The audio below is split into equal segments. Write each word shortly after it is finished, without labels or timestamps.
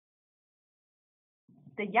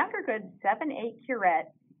The younger good 7/8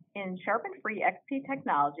 Curette in sharpen-free XP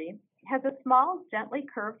technology has a small, gently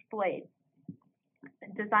curved blade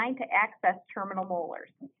designed to access terminal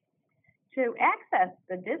molars. To access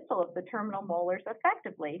the distal of the terminal molars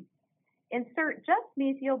effectively, insert just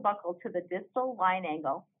mesial buccal to the distal line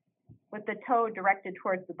angle with the toe directed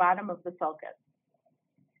towards the bottom of the sulcus.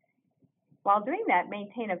 While doing that,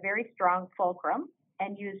 maintain a very strong fulcrum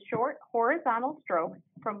and use short horizontal strokes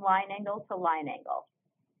from line angle to line angle.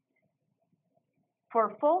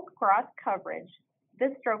 For full cross coverage,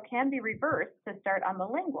 this stroke can be reversed to start on the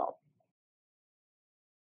lingual.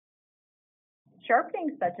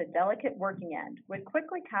 Sharpening such a delicate working end would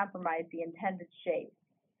quickly compromise the intended shape.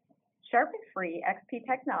 Sharpen-free XP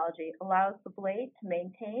technology allows the blade to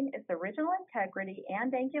maintain its original integrity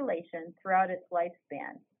and angulation throughout its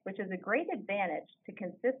lifespan, which is a great advantage to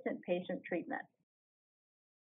consistent patient treatment.